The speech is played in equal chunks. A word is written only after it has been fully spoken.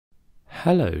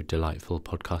Hello, delightful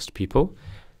podcast people.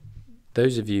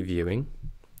 Those of you viewing,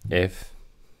 if,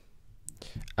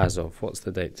 as of, what's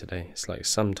the date today? It's like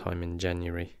sometime in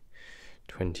January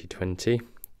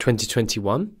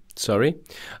 2021, sorry.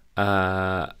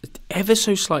 Ever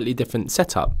so slightly different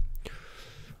setup.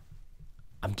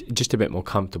 I'm just a bit more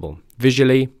comfortable.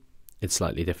 Visually, it's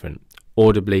slightly different.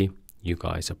 Audibly, you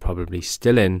guys are probably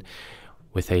still in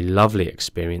with a lovely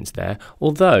experience there.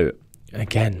 Although,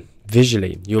 again,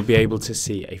 visually, you'll be able to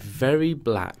see a very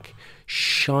black,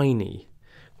 shiny,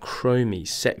 chromy,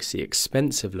 sexy,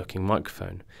 expensive-looking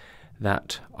microphone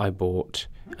that I bought,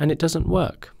 and it doesn't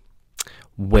work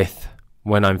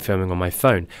when I'm filming on my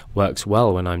phone. Works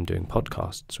well when I'm doing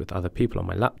podcasts with other people on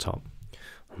my laptop,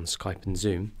 on Skype and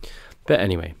Zoom. But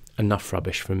anyway, enough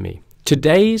rubbish from me.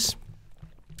 Today's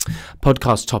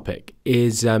podcast topic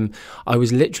is, I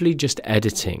was literally just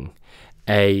editing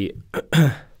a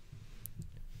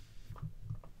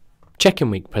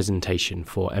check-in week presentation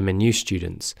for MNU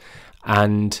students,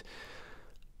 and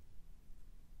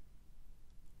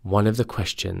one of the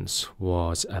questions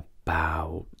was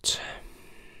about,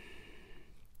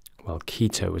 well,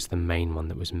 keto was the main one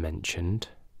that was mentioned,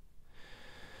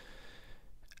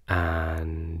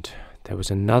 and there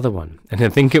was another one, and I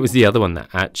think it was the other one that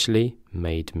actually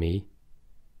made me,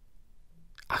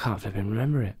 I can't flipping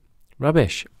remember it,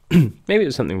 rubbish. Maybe it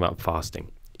was something about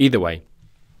fasting. Either way,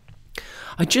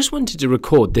 I just wanted to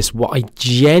record this, what I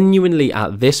genuinely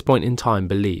at this point in time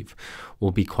believe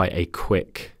will be quite a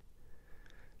quick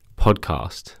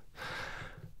podcast.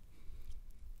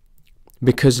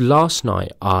 Because last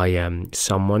night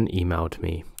someone emailed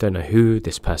me, don't know who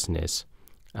this person is,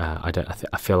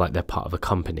 I feel like they're part of a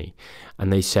company,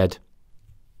 and they said,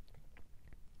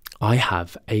 I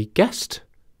have a guest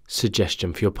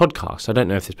suggestion for your podcast. I don't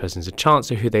know if this person's a chance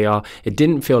or who they are. It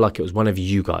didn't feel like it was one of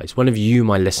you guys, one of you,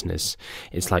 my listeners.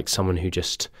 It's like someone who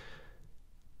just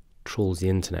trawls the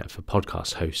internet for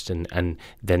podcast hosts, and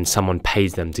then someone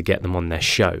pays them to get them on their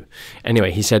show.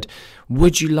 Anyway, he said,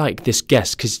 would you like this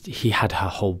guest? Because he had her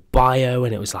whole bio,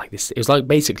 and it was like this. It was like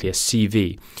basically a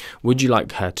CV. Would you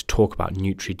like her to talk about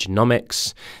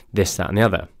nutrigenomics, this, that, and the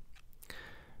other?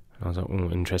 And I was like,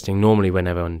 interesting. Normally,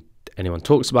 whenever anyone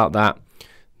talks about that,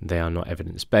 they are not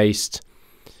evidence-based.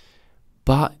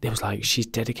 But it was like, she's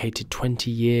dedicated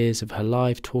 20 years of her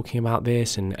life talking about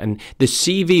this, and the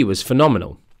CV was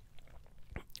phenomenal.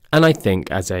 And I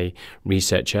think as a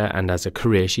researcher and as a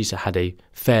career, she's had a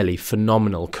fairly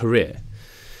phenomenal career.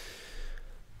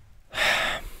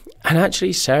 And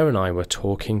actually, Sarah and I were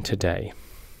talking today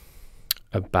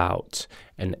about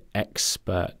an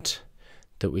expert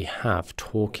that we have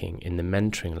talking in the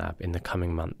mentoring lab in the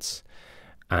coming months.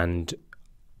 And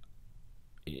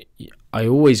I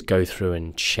always go through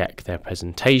and check their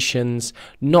presentations.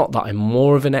 Not that I'm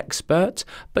more of an expert,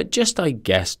 but just I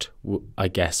guess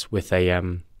with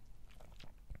a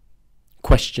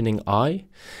questioning eye,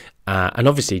 and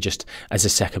obviously just as a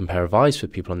second pair of eyes for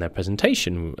people on their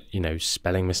presentation. You know,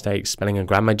 spelling mistakes, spelling and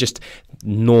grammar, just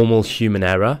normal human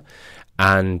error.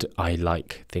 And I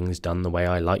like things done the way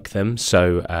I like them,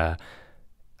 so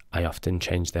I often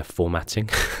change their formatting.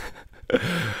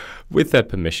 With their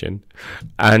permission.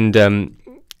 And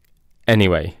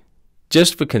anyway,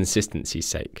 just for consistency's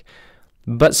sake.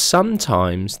 But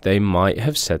sometimes they might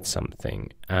have said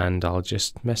something, and I'll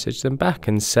just message them back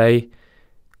and say,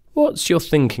 what's your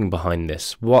thinking behind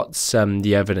this? What's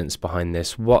the evidence behind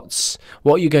this? What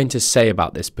are you going to say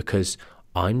about this? Because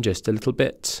I'm just a little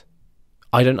bit,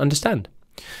 I don't understand.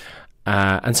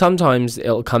 And sometimes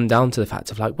it'll come down to the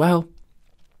fact of like, well,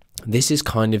 this is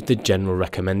kind of the general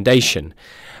recommendation.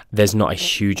 There's not a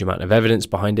huge amount of evidence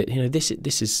behind it. You know, this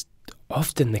is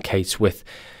often the case with.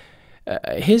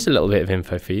 Here's a little bit of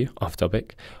info for you, off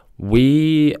topic.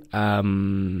 We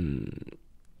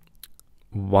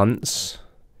once,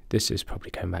 this is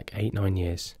probably going back 8-9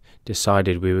 years,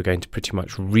 decided we were going to pretty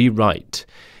much rewrite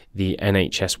the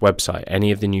NHS website,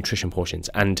 any of the nutrition portions,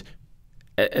 and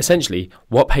essentially,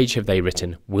 what page have they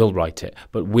written? We'll write it,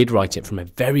 but we'd write it from a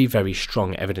very, very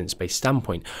strong evidence-based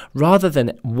standpoint, rather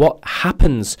than what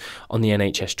happens on the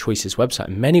NHS Choices website,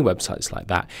 and many websites like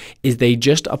that, is they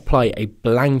just apply a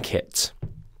blanket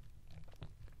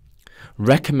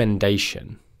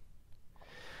recommendation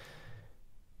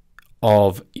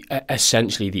of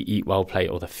essentially the Eat Well plate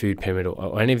or the food pyramid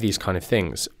or any of these kind of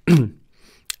things.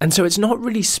 And so it's not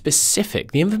really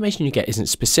specific. The information you get isn't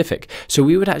specific. So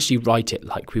we would actually write it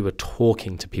like we were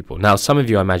talking to people. Now, some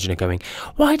of you, I imagine, are going,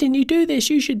 why didn't you do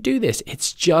this? You should do this.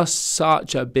 It's just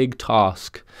such a big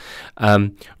task.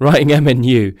 Writing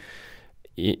MNU,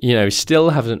 still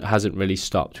hasn't really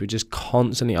stopped. We're just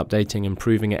constantly updating,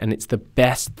 improving it. And it's the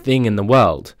best thing in the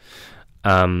world.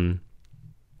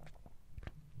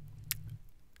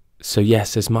 So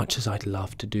yes, as much as I'd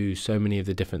love to do so many of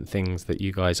the different things that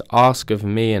you guys ask of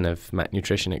me and of Mac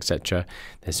Nutrition, etc.,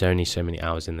 there's only so many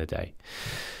hours in the day.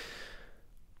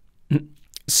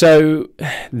 So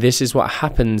this is what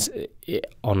happens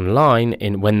online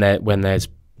when there's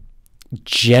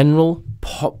general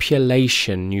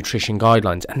population nutrition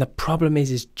guidelines. And the problem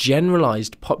is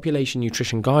generalized population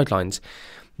nutrition guidelines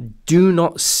do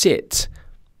not sit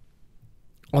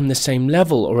on the same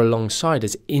level or alongside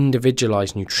as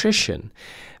individualized nutrition,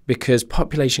 because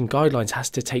population guidelines has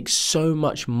to take so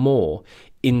much more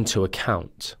into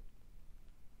account.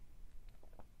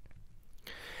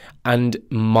 And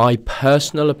my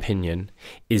personal opinion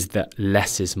is that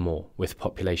less is more with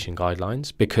population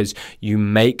guidelines, because you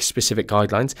make specific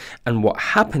guidelines, and what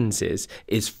happens is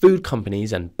food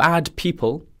companies and bad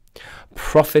people,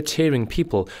 profiteering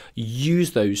people,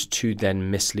 use those to then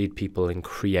mislead people and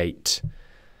create,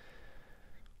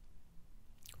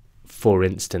 for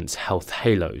instance, health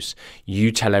halos.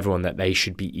 You tell everyone that they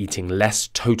should be eating less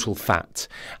total fat,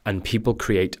 and people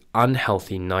create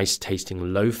unhealthy, nice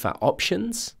tasting, low fat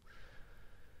options,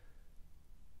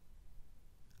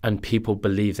 and people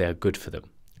believe they are good for them.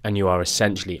 And you are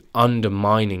essentially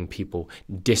undermining people,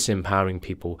 disempowering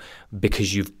people,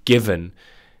 because you've given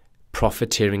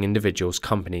profiteering individuals,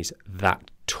 companies,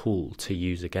 that tool to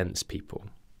use against people.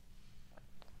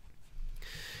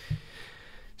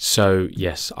 So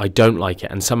yes, I don't like it.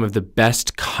 And some of the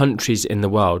best countries in the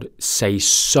world say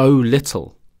so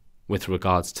little with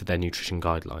regards to their nutrition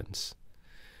guidelines.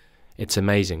 It's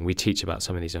amazing. We teach about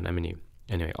some of these on MNU.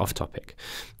 Anyway, off topic.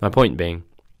 My point being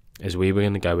is we were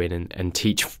going to go in and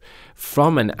teach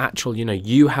from an actual,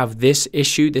 you have this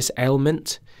issue, this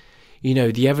ailment.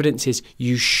 The evidence is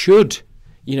you should,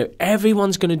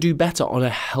 everyone's going to do better on a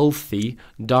healthy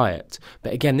diet.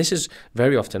 But again, this is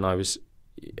very often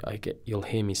you'll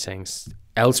hear me saying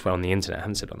elsewhere on the internet, I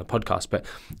haven't said it on the podcast, but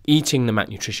eating the Mac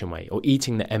Nutrition way, or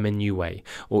eating the MNU way,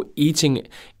 or eating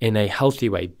in a healthy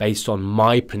way based on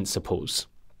my principles.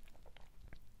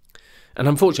 And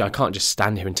unfortunately, I can't just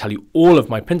stand here and tell you all of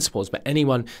my principles, but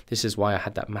this is why I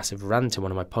had that massive rant in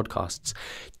one of my podcasts.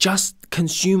 Just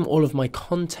consume all of my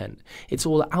content. It's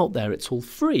all out there. It's all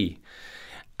free.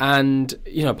 And,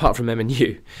 apart from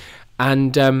MNU.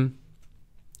 And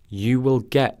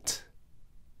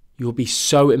you'll be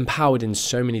so empowered in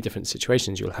so many different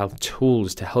situations. You'll have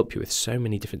tools to help you with so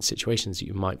many different situations that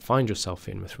you might find yourself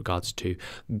in with regards to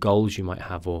goals you might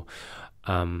have, or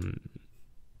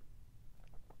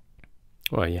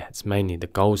it's mainly the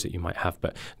goals that you might have,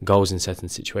 but goals in certain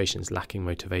situations, lacking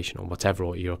motivation or whatever,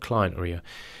 or you're a client, or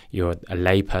you're a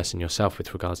lay person yourself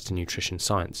with regards to nutrition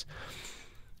science.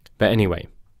 But anyway,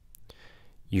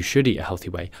 you should eat a healthy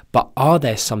way. But are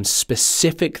there some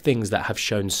specific things that have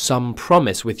shown some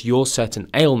promise with your certain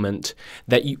ailment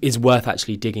that is worth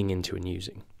actually digging into and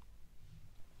using?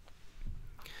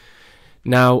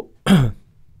 Now,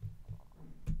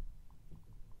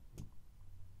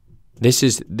 This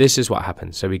is what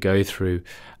happens. So we go through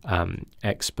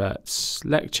experts'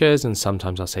 lectures, and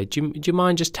sometimes I'll say, do you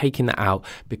mind just taking that out,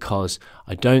 because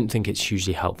I don't think it's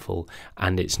hugely helpful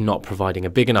and it's not providing a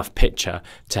big enough picture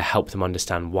to help them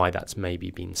understand why that's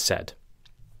maybe been said.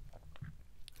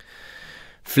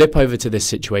 Flip over to this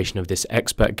situation of this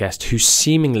expert guest who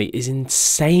seemingly is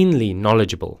insanely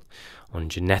knowledgeable on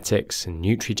genetics and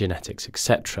nutrigenetics,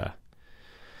 etc.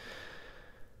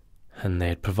 And they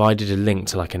had provided a link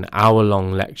to like an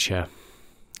hour-long lecture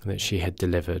that she had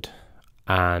delivered,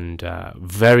 and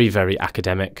very, very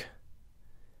academic.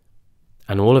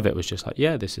 And all of it was just like,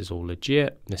 yeah, this is all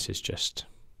legit. This is just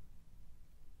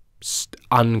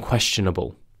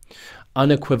unquestionable,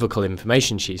 unequivocal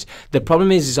information. The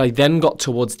problem is I then got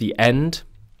towards the end,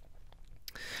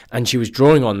 and she was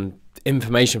drawing on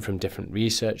information from different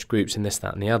research groups and this,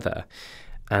 that, and the other.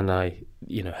 And I,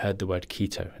 heard the word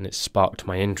keto, and it sparked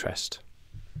my interest.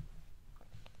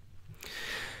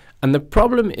 And the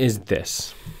problem is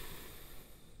this,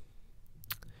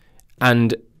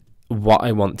 and what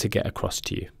I want to get across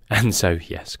to you. And so,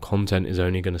 yes, content is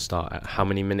only going to start at how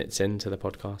many minutes into the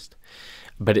podcast?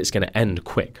 But it's going to end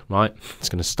quick, right? It's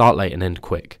going to start late and end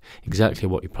quick. Exactly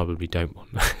what you probably don't want.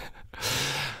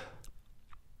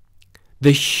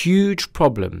 The huge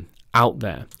problem out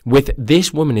there with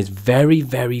this woman is very,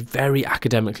 very, very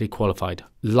academically qualified,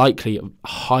 likely a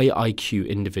high IQ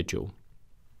individual.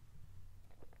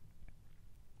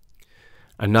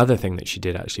 Another thing that she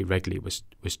did actually regularly was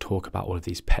talk about all of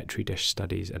these petri dish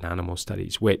studies and animal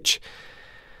studies, which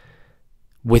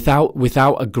without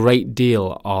a great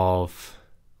deal of,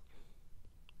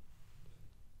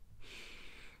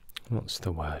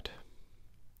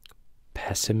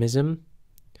 pessimism.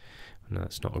 No,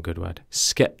 that's not a good word.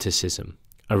 Skepticism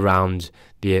around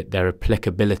their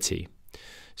applicability.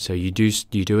 So you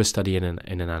do a study in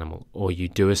an animal, or you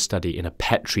do a study in a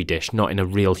petri dish, not in a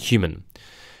real human.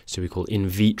 So we call in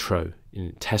vitro,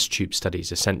 in test tube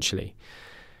studies, essentially.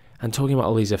 And talking about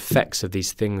all these effects of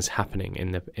these things happening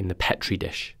in the petri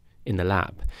dish, in the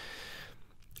lab.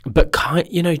 But,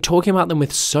 talking about them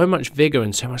with so much vigor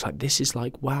and so much like, this is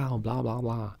like, wow, blah, blah,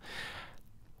 blah.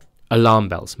 Alarm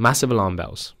bells, massive alarm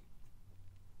bells.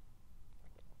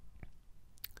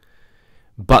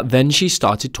 But then she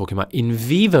started talking about in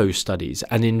vivo studies.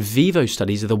 And in vivo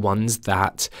studies are the ones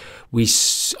that we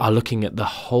are looking at the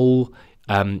whole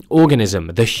organism,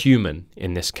 the human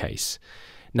in this case.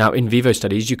 Now, in vivo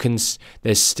studies,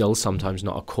 there's still sometimes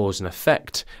not a cause and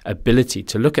effect ability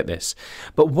to look at this.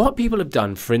 But what people have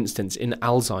done, for instance, in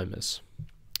Alzheimer's,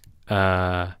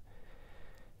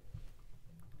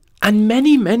 and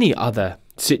many, many other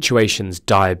situations,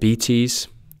 diabetes,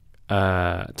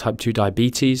 type 2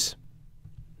 diabetes,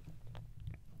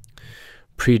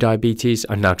 pre-diabetes.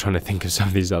 I'm now trying to think of some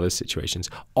of these other situations.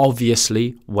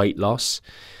 Obviously, weight loss.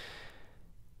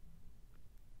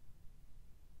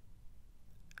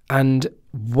 And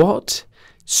what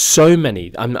so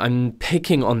many, I'm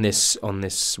picking on this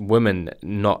woman,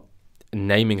 not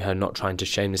naming her, not trying to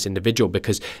shame this individual,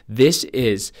 because this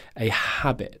is a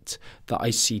habit that I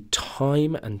see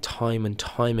time and time and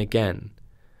time again.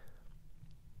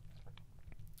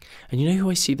 And you know who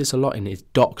I see this a lot in is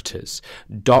doctors.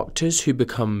 Doctors who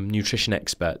become nutrition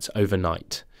experts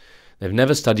overnight. They've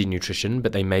never studied nutrition,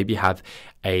 but they maybe have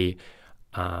a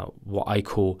what I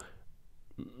call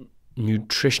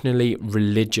nutritionally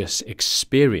religious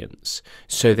experience.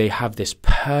 So they have this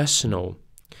personal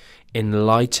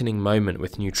enlightening moment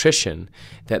with nutrition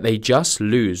that they just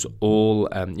lose all,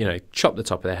 chop the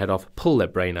top of their head off, pull their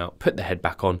brain out, put their head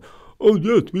back on. Oh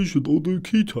yes, we should all do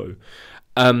keto.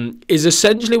 Is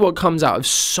essentially what comes out of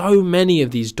so many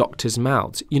of these doctors'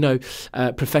 mouths.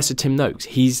 Professor Tim Noakes,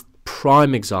 he's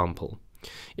prime example.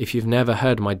 If you've never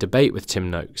heard my debate with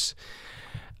Tim Noakes,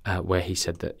 where he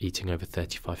said that eating over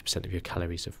 35% of your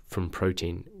calories from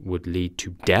protein would lead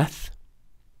to death.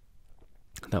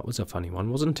 That was a funny one,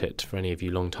 wasn't it? For any of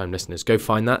you long-time listeners, go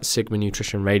find that Sigma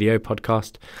Nutrition Radio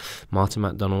podcast, Martin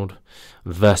MacDonald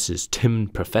versus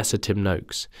Professor Tim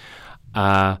Noakes.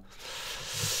 That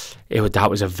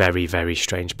was a very, very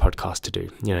strange podcast to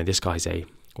do. This guy's a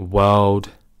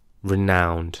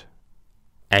world-renowned,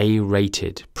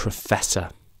 A-rated professor,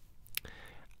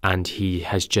 and he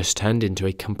has just turned into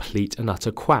a complete and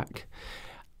utter quack.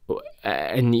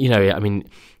 And,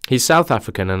 he's South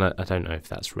African, and I don't know if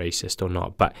that's racist or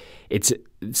not, but it's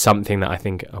something that I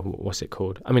think, what's it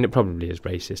called? It probably is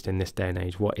racist in this day and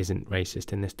age. What isn't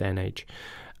racist in this day and age?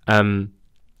 But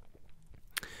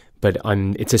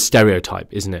it's a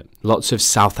stereotype, isn't it? Lots of the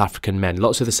South African men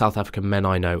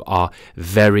I know are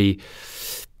very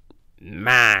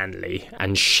manly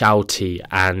and shouty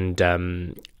and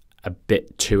a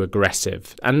bit too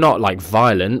aggressive. And not like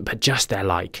violent, but just they're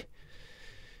like,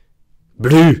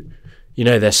 blue.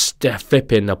 They're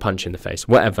flipping, they'll punch in the face,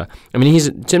 whatever.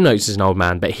 Tim Noakes is an old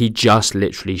man, but he just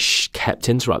literally kept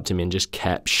interrupting me and just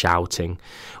kept shouting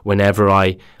whenever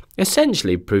I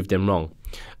essentially proved him wrong.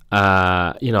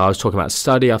 I was talking about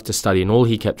study after study, and all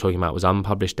he kept talking about was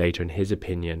unpublished data in his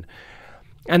opinion.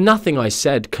 And nothing I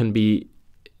said can be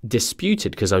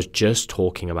disputed because I was just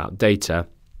talking about data.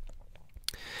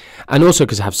 And also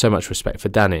because I have so much respect for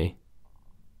Danny,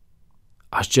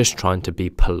 I was just trying to be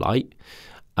polite,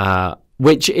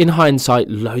 which in hindsight,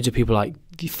 loads of people are like,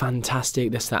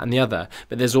 fantastic, this, that, and the other.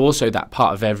 But there's also that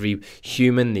part of every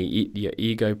human, your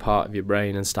ego part of your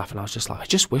brain and stuff. And I was just like, I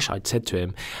just wish I'd said to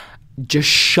him, just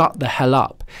shut the hell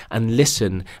up and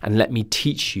listen and let me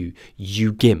teach you,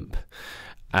 you gimp.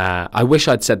 I wish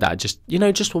I'd said that just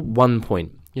at one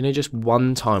point, just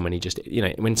one time when he just,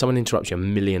 when someone interrupts you a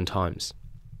million times.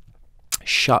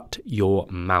 Shut your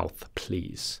mouth,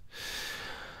 please.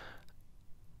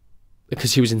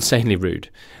 Because he was insanely rude.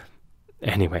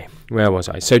 Anyway, where was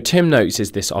I? So Tim Noakes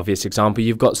is this obvious example.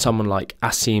 You've got someone like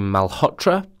Asim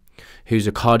Malhotra, who's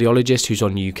a cardiologist, who's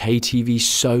on UK TV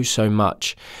so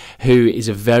much, who is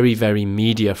a very, very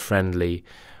media-friendly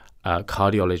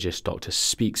cardiologist, doctor,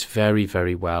 speaks very,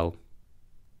 very well,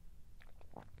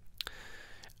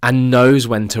 and knows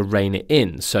when to rein it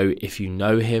in. So if you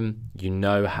know him, you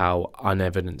know how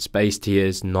unevidence-based he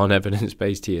is,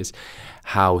 non-evidence-based he is,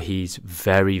 how he's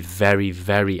very, very,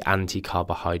 very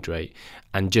anti-carbohydrate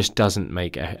and just doesn't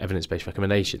make evidence-based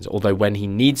recommendations. Although when he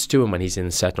needs to and when he's in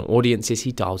certain audiences,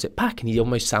 he dials it back and he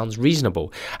almost sounds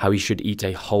reasonable, how he should eat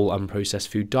a whole unprocessed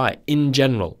food diet in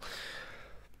general.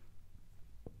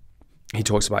 he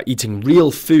talks about eating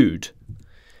real food.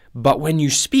 But when you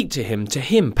speak to him,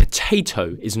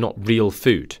 potato is not real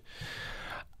food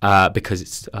because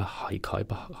it's a high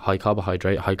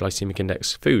carbohydrate, high glycemic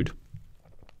index food.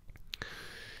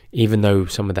 Even though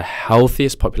some of the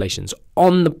healthiest populations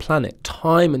on the planet,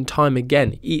 time and time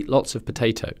again, eat lots of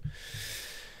potato.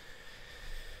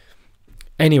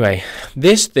 Anyway,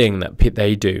 this thing that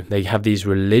they do, they have these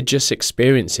religious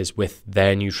experiences with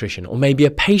their nutrition, or maybe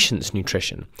a patient's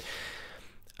nutrition.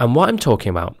 And what I'm talking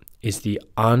about is the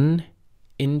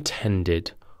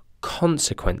unintended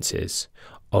consequences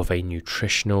of a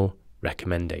nutritional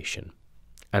recommendation.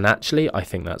 And actually, I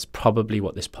think that's probably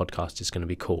what this podcast is going to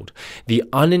be called. The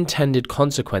unintended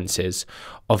consequences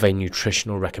of a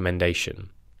nutritional recommendation.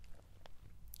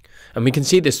 And we can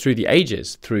see this through the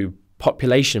ages, through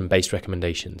population-based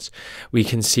recommendations. We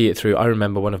can see it through, I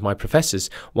remember one of my professors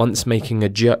once making a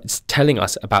joke, telling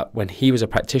us about when he was a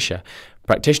practitioner,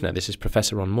 this is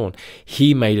Professor Ron Morn,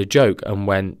 he made a joke and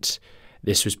went,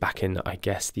 this was back in, I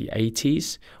guess, the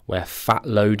 80s, where fat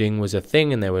loading was a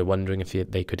thing, and they were wondering if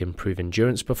they could improve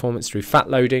endurance performance through fat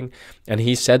loading. And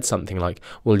he said something like,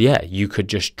 well, yeah, you could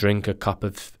just drink a cup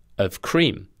of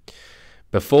cream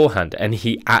beforehand. And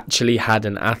he actually had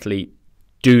an athlete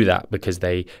do that because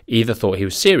they either thought he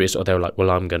was serious or they were like,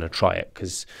 well, I'm going to try it.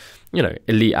 Because, you know,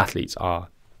 elite athletes are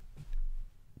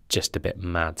just a bit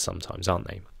mad sometimes, aren't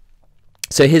they?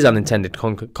 So his unintended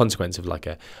consequence of like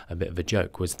a bit of a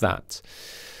joke was that.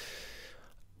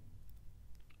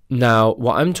 Now,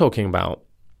 what I'm talking about,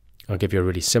 I'll give you a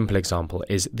really simple example,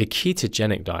 is the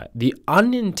ketogenic diet. The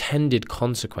unintended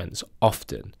consequence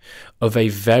often of a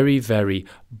very, very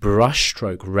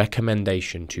brushstroke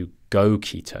recommendation to go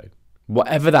keto,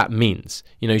 whatever that means.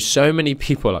 You know, so many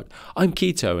people are like, I'm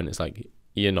keto, and it's like,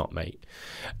 you're not, mate.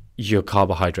 Your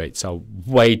carbohydrates are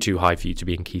way too high for you to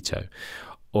be in keto.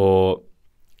 Or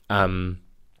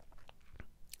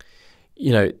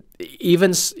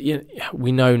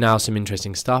we know now some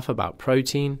interesting stuff about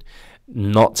protein,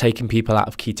 not taking people out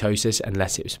of ketosis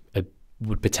unless it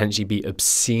would potentially be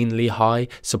obscenely high,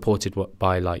 supported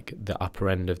by like the upper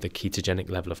end of the ketogenic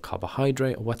level of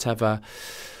carbohydrate or whatever.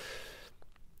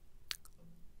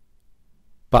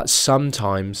 But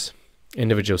sometimes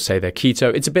individuals say they're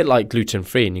keto. It's a bit like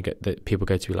gluten-free, and you get that people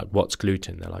go to like, what's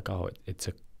gluten? They're like, oh, it's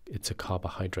a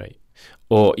carbohydrate.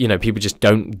 Or, you know, people just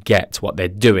don't get what they're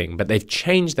doing, but they've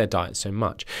changed their diet so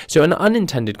much. So an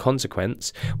unintended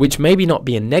consequence, which maybe not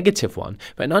be a negative one,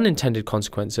 but an unintended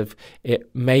consequence of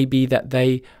it may be that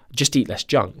they just eat less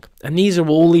junk. And these are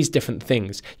all these different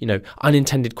things. You know,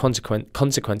 unintended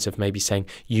consequence of maybe saying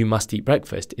you must eat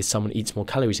breakfast is someone eats more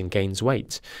calories and gains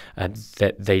weight.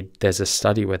 There's a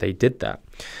study where they did that.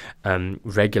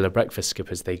 Regular breakfast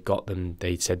skippers, they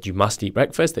said you must eat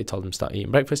breakfast. They told them start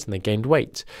eating breakfast, and they gained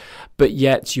weight. But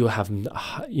yet you have,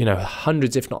 you know,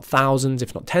 hundreds, if not thousands,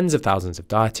 if not tens of thousands of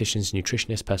dietitians,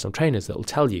 nutritionists, personal trainers that will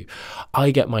tell you,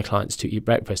 I get my clients to eat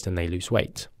breakfast and they lose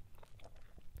weight.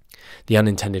 The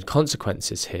unintended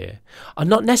consequences here are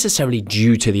not necessarily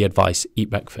due to the advice,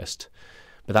 eat breakfast.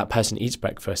 But that person eats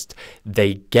breakfast,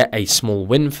 they get a small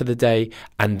win for the day,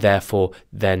 and therefore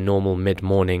their normal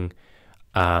mid-morning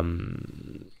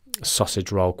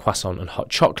sausage roll, croissant and hot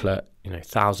chocolate,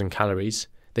 1,000 calories,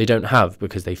 they don't have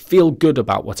because they feel good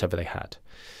about whatever they had.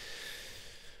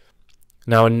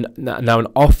 Now an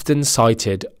often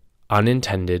cited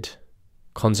unintended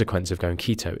consequence of going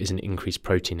keto is an increased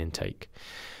protein intake.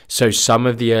 So some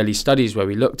of the early studies where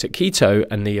we looked at keto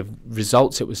and the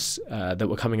results that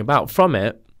were coming about from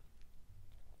it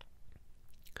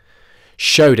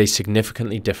showed a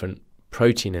significantly different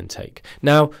protein intake.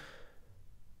 Now,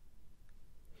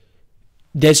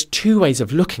 there's two ways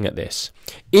of looking at this.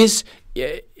 Is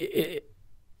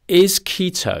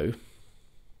keto,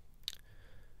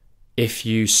 if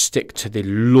you stick to the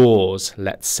laws,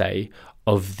 let's say,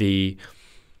 of the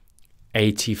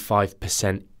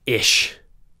 85%-ish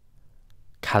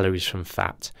calories from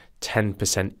fat,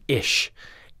 10%-ish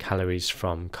calories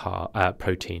from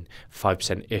protein,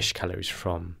 5%-ish calories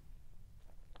from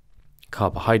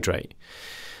carbohydrate,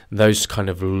 those kind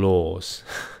of laws.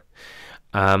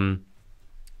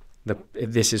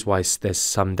 This is why there's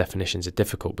some definitions are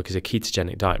difficult, because a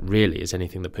ketogenic diet really is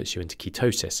anything that puts you into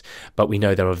ketosis. But we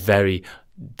know there are very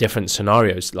different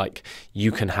scenarios, like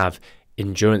you can have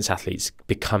endurance athletes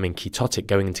becoming ketotic,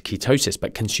 going into ketosis,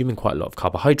 but consuming quite a lot of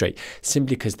carbohydrate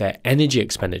simply because their energy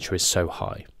expenditure is so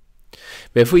high.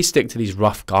 But if we stick to these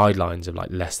rough guidelines of like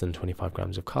less than 25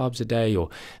 grams of carbs a day, or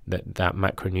that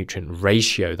macronutrient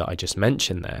ratio that I just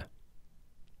mentioned there,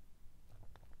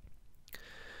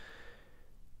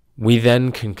 we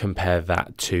then can compare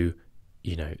that to,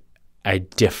 a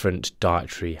different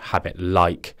dietary habit,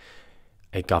 like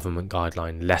a government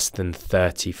guideline, less than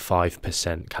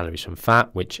 35% calories from fat,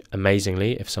 which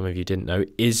amazingly, if some of you didn't know,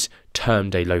 is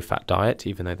termed a low-fat diet,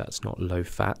 even though that's not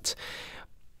low-fat,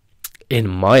 in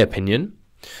my opinion.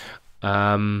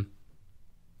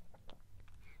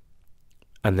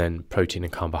 And then protein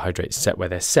and carbohydrates set where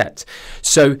they're set.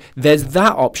 So there's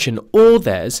that option, or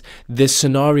there's this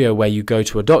scenario where you go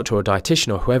to a doctor or a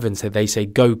dietitian or whoever and they say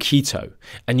go keto,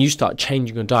 and you start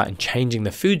changing your diet and changing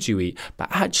the foods you eat, but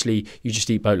actually you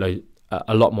just eat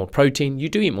a lot more protein, you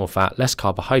do eat more fat, less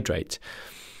carbohydrate.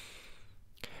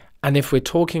 And if we're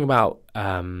talking about,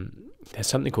 there's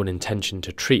something called intention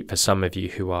to treat for some of you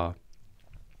who are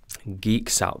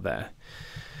geeks out there.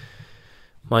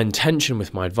 My intention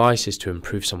with my advice is to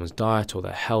improve someone's diet or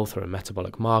their health or a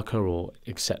metabolic marker or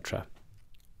etc.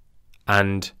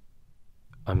 And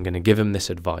I'm going to give them this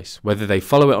advice, whether they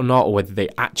follow it or not, or whether they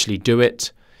actually do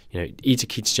it. Eat a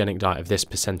ketogenic diet of this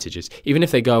percentages. Even if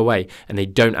they go away and they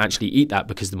don't actually eat that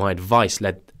because my advice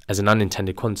led as an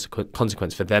unintended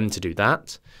consequence for them to do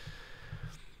that.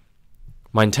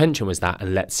 My intention was that,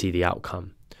 and let's see the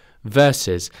outcome.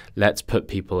 Versus let's put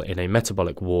people in a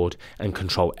metabolic ward and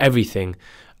control everything.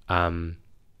 I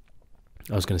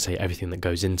was going to say everything that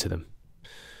goes into them.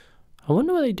 I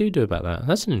wonder what they do about that.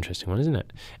 That's an interesting one, isn't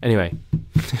it? Anyway,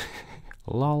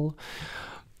 lol.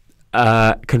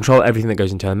 Control everything that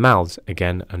goes into their mouths.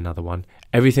 Again, another one.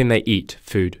 Everything they eat,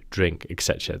 food, drink,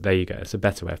 etc. There you go. It's a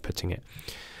better way of putting it.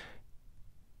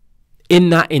 In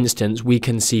that instance, we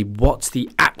can see what's the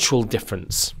actual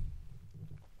difference.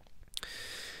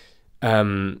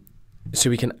 So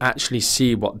we can actually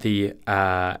see what the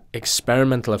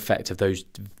experimental effect of those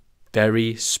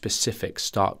very specific,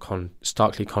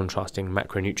 starkly contrasting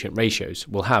macronutrient ratios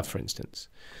will have, for instance.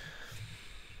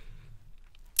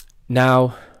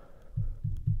 Now,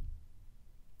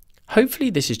 hopefully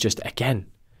this is just, again,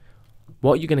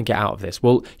 what you're going to get out of this.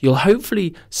 Well, you'll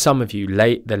hopefully, some of you,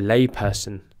 the lay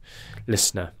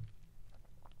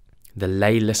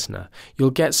listener,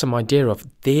 you'll get some idea of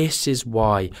this is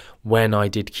why when I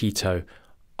did keto,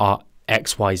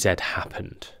 XYZ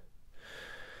happened.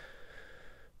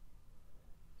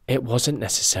 It wasn't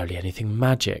necessarily anything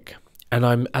magic.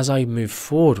 And as I move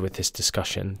forward with this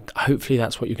discussion, hopefully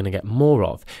that's what you're going to get more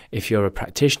of. If you're a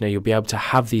practitioner, you'll be able to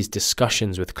have these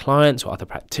discussions with clients or other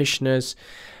practitioners,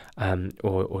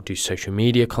 or do social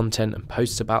media content and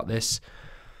posts about this.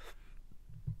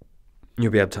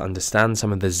 You'll be able to understand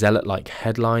some of the zealot-like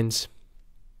headlines.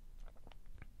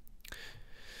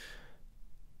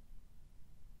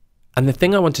 And the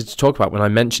thing I wanted to talk about when I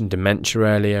mentioned dementia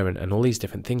earlier and all these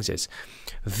different things is,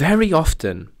 very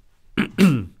often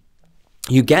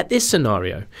you get this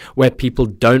scenario where people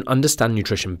don't understand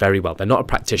nutrition very well. They're not a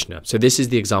practitioner. So this is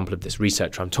the example of this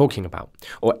researcher I'm talking about,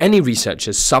 or any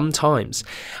researchers sometimes.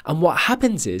 And what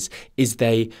happens is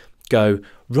they go,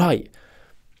 right,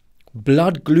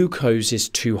 blood glucose is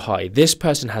too high. This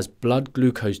person has blood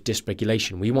glucose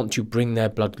dysregulation. We want to bring their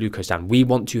blood glucose down. We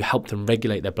want to help them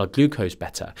regulate their blood glucose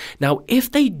better. Now, if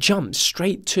they jump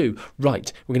straight to,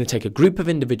 right, we're going to take a group of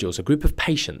individuals, a group of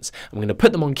patients, and we're going to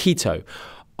put them on keto.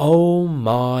 Oh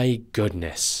my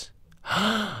goodness.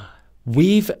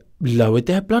 We've lowered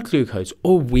their blood glucose,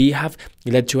 or we have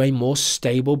led to a more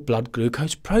stable blood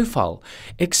glucose profile,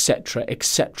 etc.,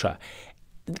 etc.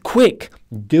 Quick,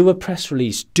 do a press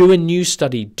release, do a news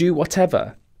study, do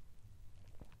whatever.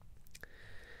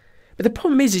 But the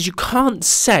problem is you can't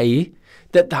say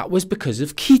that was because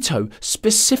of keto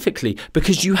specifically,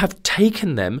 because you have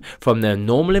taken them from their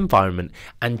normal environment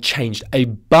and changed a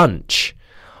bunch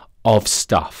of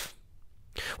stuff.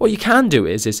 What you can do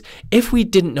is if we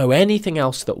didn't know anything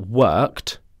else that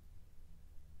worked,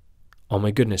 oh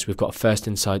my goodness, we've got a first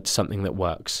insight to something that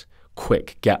works.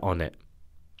 Quick, get on it.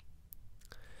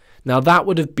 Now, that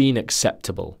would have been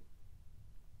acceptable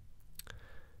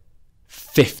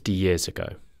 50 years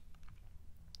ago,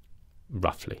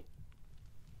 roughly.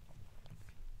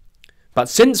 But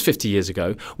since 50 years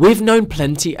ago, we've known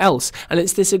plenty else. And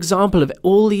it's this example of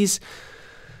all these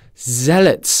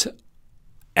zealots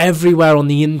everywhere on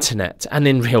the internet and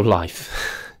in real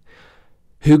life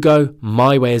who go,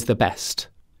 my way is the best.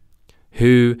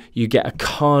 Who you get a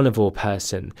carnivore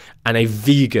person and a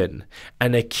vegan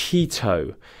and a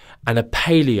keto and a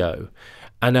paleo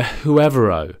and a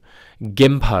whoever-o,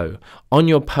 gimpo, on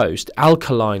your post,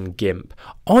 alkaline gimp,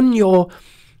 in your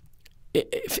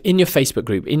Facebook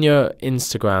group, in your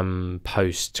Instagram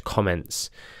post comments,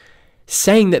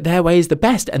 saying that their way is the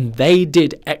best and they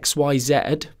did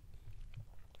XYZ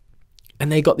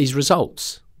and they got these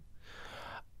results.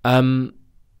 So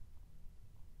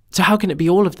how can it be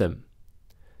all of them?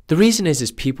 The reason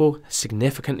is people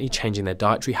significantly changing their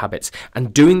dietary habits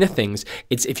and doing the things.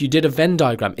 It's, if you did a Venn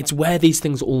diagram, it's where these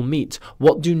things all meet.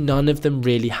 What do none of them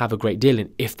really have a great deal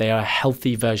in if they are a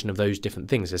healthy version of those different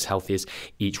things, as healthy as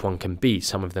each one can be?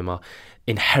 Some of them are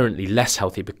inherently less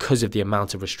healthy because of the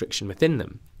amount of restriction within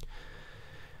them.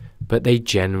 But they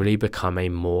generally become a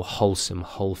more wholesome,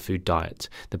 whole food diet.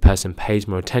 The person pays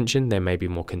more attention, they may be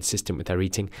more consistent with their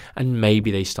eating, and maybe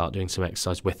they start doing some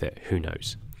exercise with it. Who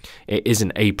knows? It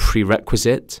isn't a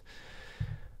prerequisite,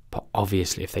 but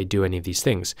obviously if they do any of these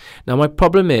things. Now my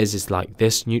problem is like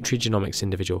this nutrigenomics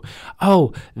individual,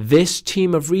 oh, this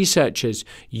team of researchers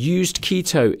used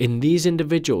keto in these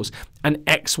individuals and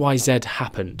XYZ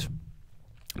happened.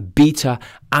 Beta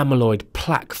amyloid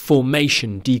plaque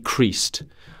formation decreased.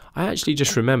 I actually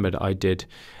just remembered I did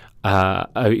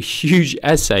a huge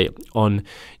essay on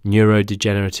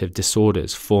neurodegenerative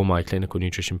disorders for my clinical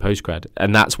nutrition postgrad,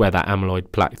 and that's where that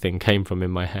amyloid plaque thing came from in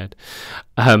my head.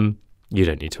 You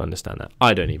don't need to understand that.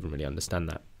 I don't even really understand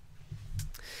that.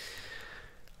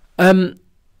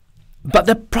 But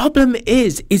the problem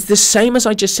is the same as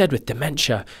I just said with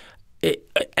dementia.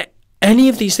 Any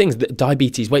of these things,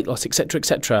 diabetes, weight loss,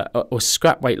 etc., or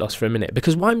scrap weight loss for a minute,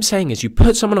 because what I'm saying is you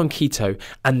put someone on keto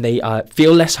and they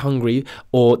feel less hungry,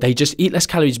 or they just eat less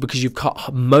calories because you've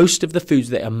cut most of the foods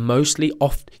they are mostly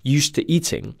used to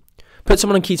eating. Put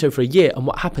someone on keto for a year, and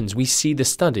what happens? We see the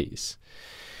studies.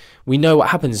 We know what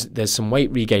happens. There's some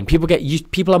weight regain.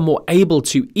 People are more able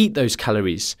to eat those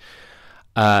calories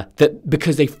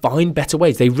because they find better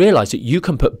ways. They realize that you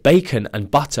can put bacon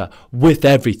and butter with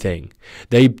everything.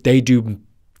 They do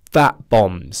fat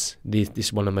bombs. This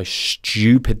is one of the most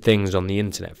stupid things on the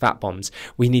internet. Fat bombs.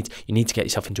 You need to get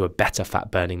yourself into a better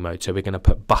fat burning mode. So we're going to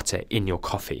put butter in your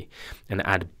coffee and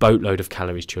add a boatload of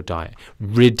calories to your diet.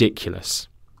 Ridiculous.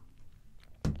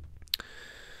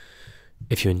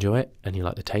 If you enjoy it and you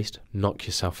like the taste, knock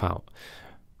yourself out.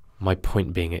 My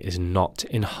point being, it is not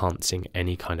enhancing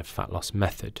any kind of fat loss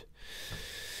method.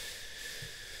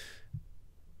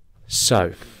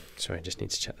 So, sorry, I just need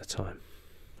to check the time.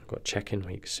 I've got check-in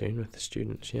week soon with the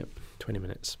students. Yep, 20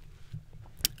 minutes.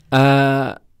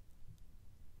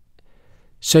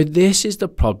 So this is the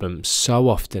problem so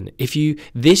often.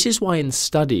 This is why in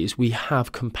studies we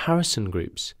have comparison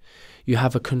groups. You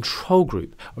have a control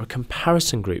group or a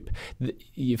comparison group.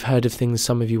 You've heard of things,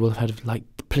 some of you will have heard of, like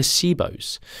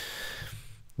placebos.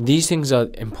 These things are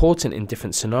important in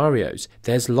different scenarios.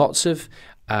 There's lots of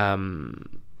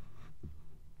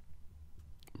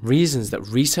reasons that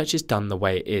research is done the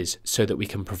way it is so that we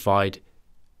can provide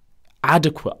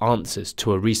adequate answers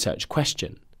to a research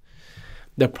question.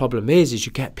 The problem is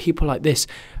you get people like this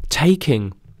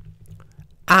taking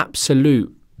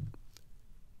absolute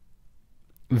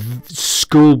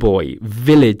schoolboy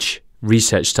village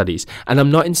research studies, and I'm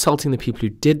not insulting the people who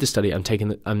did the study.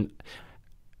 I'm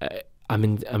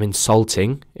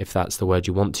insulting, if that's the word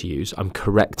you want to use. I'm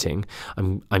correcting.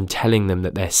 I'm telling them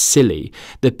that they're silly.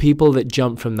 The people that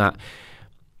jump from that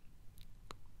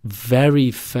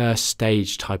very first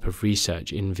stage type of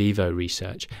research, in vivo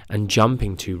research, and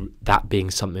jumping to that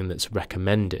being something that's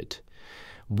recommended.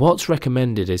 What's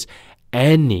recommended is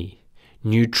any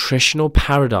nutritional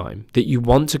paradigm that you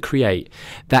want to create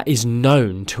that is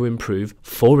known to improve,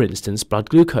 for instance, blood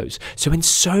glucose. So in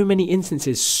so many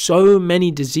instances, so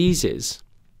many diseases,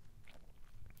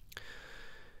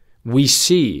 we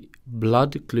see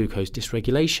blood glucose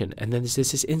dysregulation, and then there's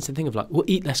this instant thing of like, well,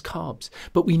 eat less carbs.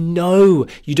 But we know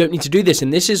you don't need to do this,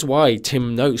 and this is why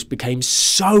Tim Noakes became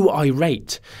so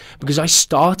irate, because I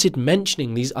started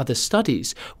mentioning these other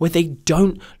studies where they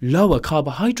don't lower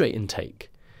carbohydrate intake.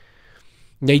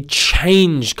 They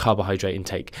change carbohydrate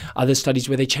intake. Other studies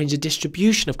where they change the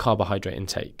distribution of carbohydrate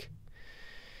intake.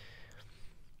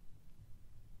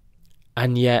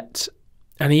 And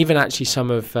even actually some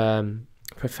of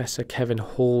Professor Kevin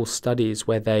Hall's studies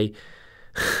where they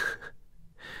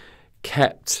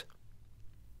kept,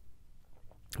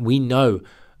 we know,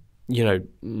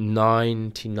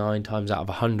 99 times out of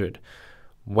 100,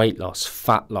 weight loss,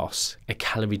 fat loss, a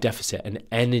calorie deficit, an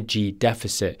energy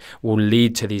deficit will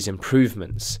lead to these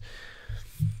improvements.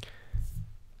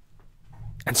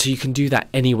 And so you can do that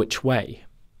any which way.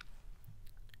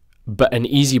 But an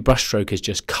easy brushstroke is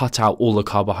just cut out all the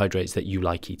carbohydrates that you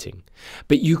like eating.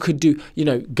 But you could do,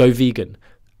 go vegan,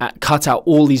 cut out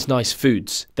all these nice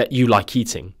foods that you like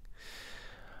eating.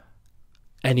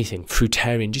 Anything,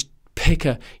 fruitarian, just pick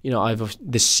either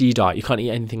the C diet. You can't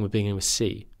eat anything beginning with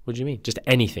C. What do you mean? Just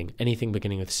anything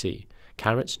beginning with C.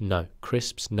 Carrots? No.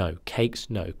 Crisps? No. Cakes?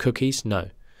 No. Cookies? No.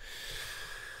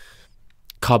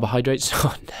 Carbohydrates?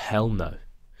 Oh, hell no.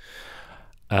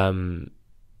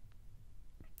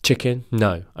 Chicken?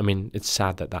 No. I mean, it's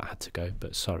sad that had to go,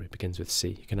 but sorry, begins with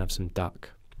C. You can have some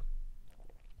duck.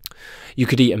 You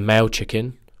could eat a male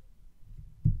chicken.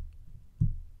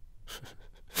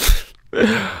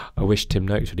 I wish Tim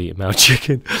Noakes would eat a male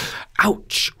chicken.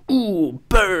 Ouch! Ooh,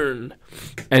 burn!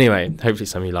 Anyway, hopefully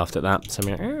some of you laughed at that. Some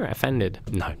of you are offended.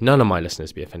 No, none of my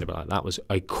listeners be offended by that. That was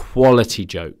a quality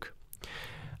joke.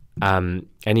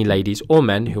 Any ladies or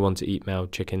men who want to eat male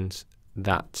chickens,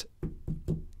 that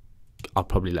I'll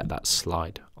probably let that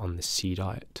slide on the C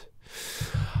diet.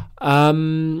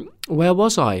 Where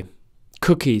was I?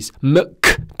 Cookies.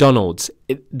 McDonald's.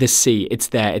 The C. It's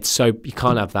there. It's so... You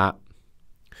can't have that.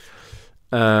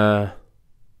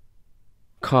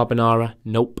 Carbonara.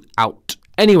 Nope. Out.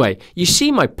 Anyway, you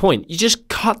see my point. You just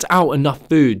cut out enough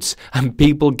foods and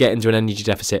people get into an energy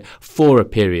deficit for a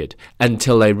period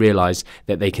until they realise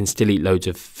that they can still eat loads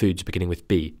of foods beginning with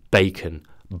B. Bacon.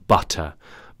 Butter.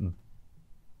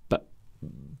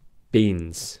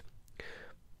 Beans.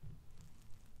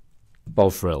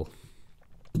 Bovril.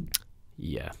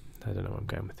 Yeah, I don't know where I'm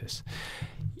going with this.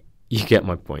 You get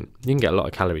my point. You can get a lot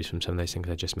of calories from some of those things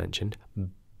I just mentioned.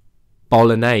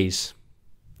 Bolognese.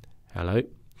 Hello.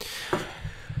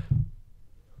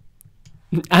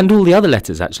 And all the other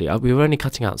letters, actually. We were only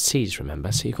cutting out C's,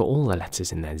 remember? So you've got all the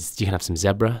letters in there. You can have some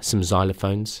zebra, some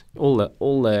xylophones, all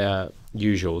the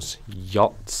usuals.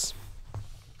 Yachts.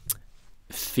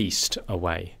 Feast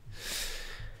away.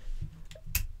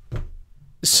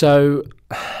 So,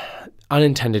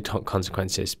 unintended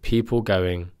consequences. People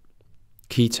going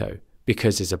keto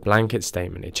because it's a blanket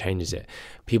statement. It changes it.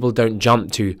 People don't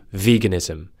jump to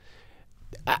veganism,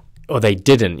 or they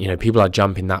didn't. People are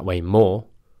jumping that way more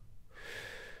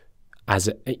as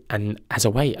a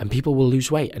way, and people will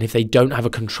lose weight. And if they don't have a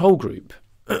control group.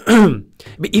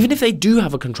 But even if they do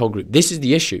have a control group, this is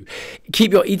the issue.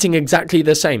 Keep your eating exactly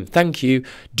the same. Thank you.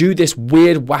 Do this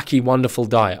weird, wacky, wonderful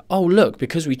diet. Oh, look,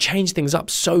 because we changed things up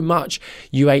so much,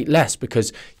 you ate less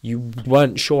because you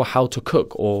weren't sure how to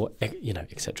cook, or,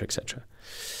 etc., etc.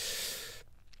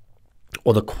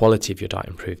 Or the quality of your diet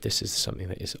improved. This is something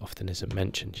that often isn't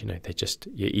mentioned.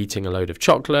 You're eating a load of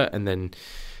chocolate and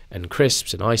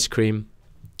crisps and ice cream.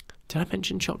 Did I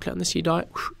mention chocolate on the C diet?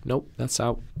 Nope, that's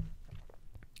out.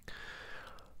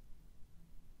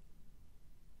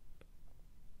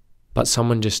 But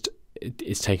someone just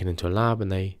is taken into a lab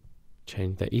and they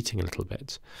change their eating a little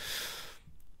bit.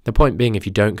 The point being, if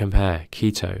you don't compare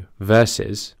keto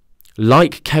versus,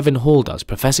 like Kevin Hall does,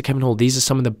 Professor Kevin Hall, these are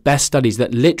some of the best studies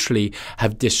that literally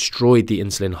have destroyed the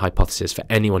insulin hypothesis for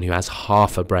anyone who has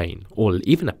half a brain, or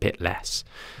even a bit less.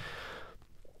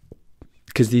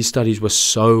 Because these studies were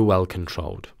so well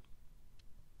controlled.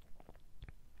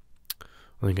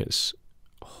 I think it's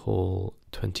Hall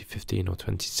 2015 or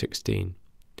 2016.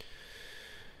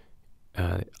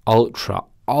 Ultra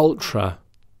low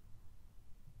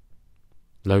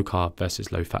carb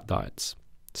versus low fat diets,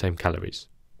 same calories,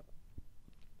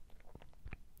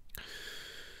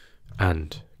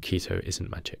 and keto isn't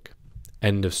magic.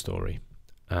 End of story.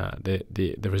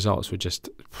 The results were just,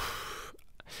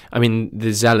 I mean,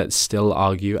 the zealots still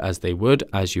argue as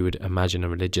you would imagine a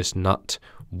religious nut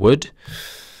would,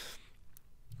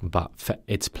 but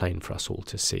it's plain for us all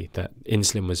to see that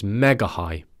insulin was mega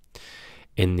high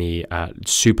in the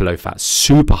super low fat,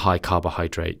 super high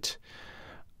carbohydrate.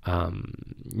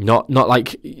 Not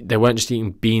like they weren't just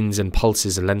eating beans and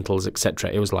pulses and lentils, etc.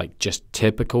 It was like just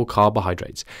typical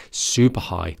carbohydrates, super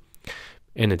high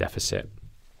in a deficit.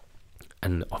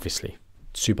 And obviously,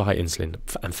 super high insulin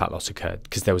and fat loss occurred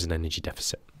because there was an energy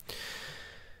deficit.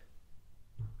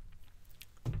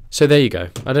 So there you go.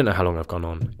 I don't know how long I've gone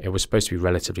on. It was supposed to be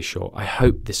relatively short. I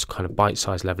hope this kind of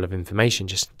bite-sized level of information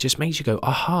just makes you go,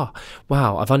 aha,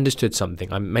 wow, I've understood something.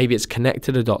 Maybe it's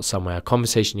connected a dot somewhere, a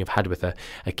conversation you've had with a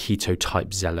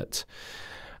keto-type zealot,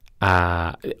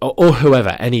 or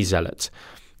whoever, any zealot.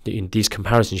 In these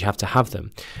comparisons, you have to have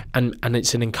them. And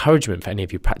it's an encouragement for any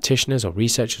of you practitioners or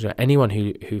researchers or anyone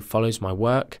who follows my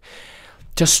work.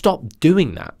 Just stop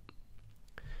doing that.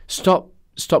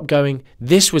 Stop going,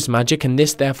 this was magic and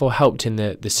this therefore helped in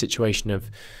the situation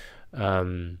of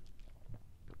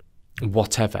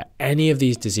whatever. Any of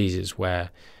these diseases where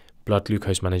blood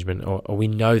glucose management or we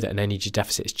know that an energy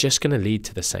deficit is just going to lead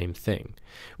to the same thing.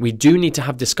 We do need to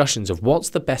have discussions of what's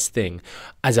the best thing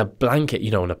as a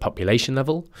blanket, on a population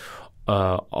level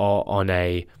or on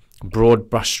a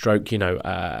broad brushstroke,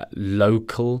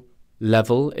 local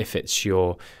level. If it's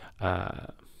your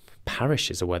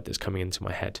parish is a word that's coming into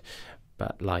my head.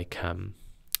 But like,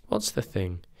 what's the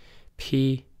thing?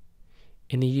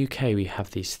 In the UK, you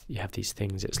have these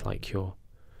things. It's like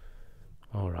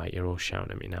all right, you're all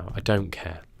shouting at me now. I don't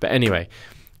care. But anyway,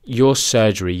 your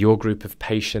surgery, your group of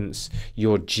patients,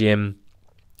 your gym,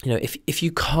 if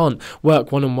you can't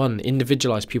work one-on-one,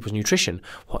 individualize people's nutrition,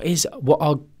 what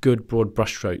are good broad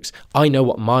brushstrokes? I know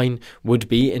what mine would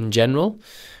be in general,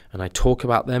 and I talk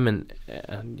about them, and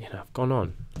I've gone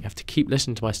on. You have to keep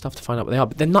listening to my stuff to find out what they are,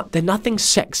 but they're nothing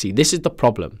sexy. This is the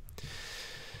problem.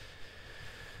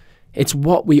 It's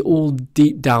what we all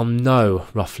deep down know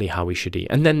roughly how we should eat.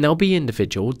 And then there'll be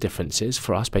individual differences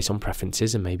for us based on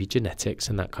preferences and maybe genetics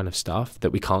and that kind of stuff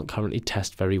that we can't currently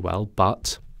test very well,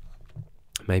 but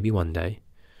maybe one day.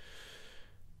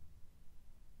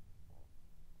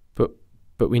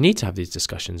 But we need to have these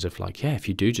discussions of like, if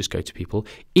you do just go to people,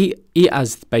 eat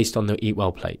as based on the eat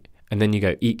well plate, and then you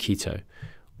go eat keto.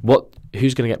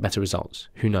 Who's going to get better results?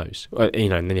 Who knows?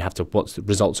 And then you have to, what's the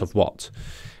results of what?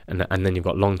 And then you've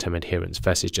got long-term adherence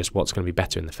versus just what's going to be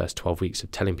better in the first 12 weeks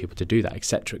of telling people to do that,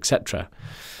 etc., etc.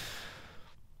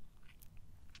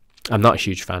 I'm not a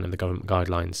huge fan of the government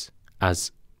guidelines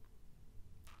as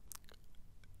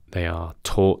they are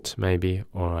taught, maybe,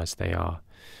 or as they are,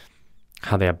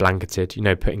 how they are blanketed.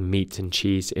 Putting meat and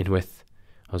cheese in with,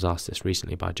 I was asked this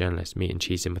recently by a journalist, meat and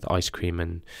cheese in with ice cream,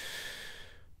 and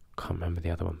I can't remember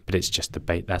the other one, but it's just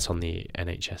debate. That's on the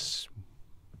NHS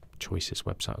Choices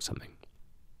website or something.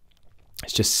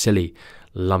 It's just silly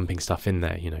lumping stuff in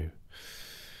there,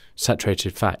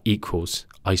 Saturated fat equals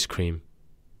ice cream.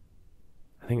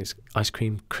 I think it's ice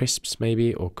cream crisps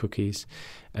maybe, or cookies,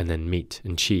 and then meat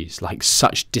and cheese. Like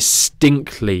such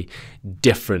distinctly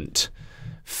different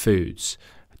foods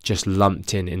just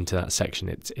lumped into that section.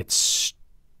 It's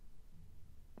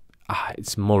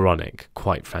moronic,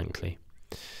 quite frankly.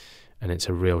 And it's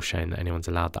a real shame that anyone's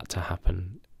allowed that to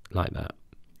happen like that.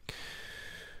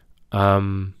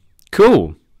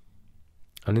 Cool.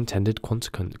 Unintended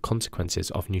consequences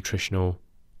of nutritional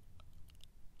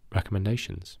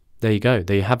recommendations. There you go.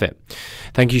 There you have it.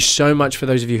 Thank you so much for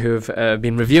those of you who have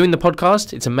been reviewing the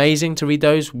podcast. It's amazing to read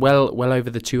those. Well over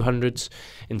the 200s,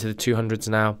 into the 200s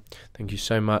now. Thank you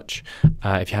so much.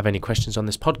 If you have any questions on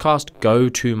this podcast, go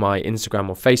to my Instagram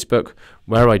or Facebook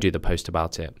where I do the post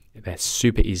about it. They're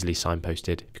super easily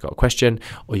signposted. If you've got a question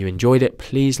or you enjoyed it,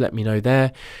 please let me know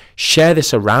there. Share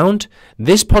this around.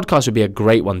 This podcast would be a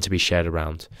great one to be shared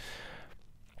around.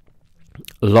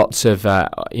 Lots of,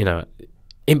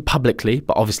 in publicly,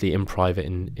 but obviously in private,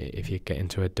 if you get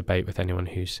into a debate with anyone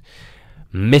who's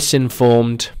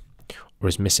misinformed or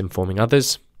is misinforming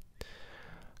others.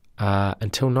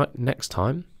 Until next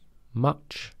time,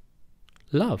 much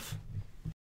love.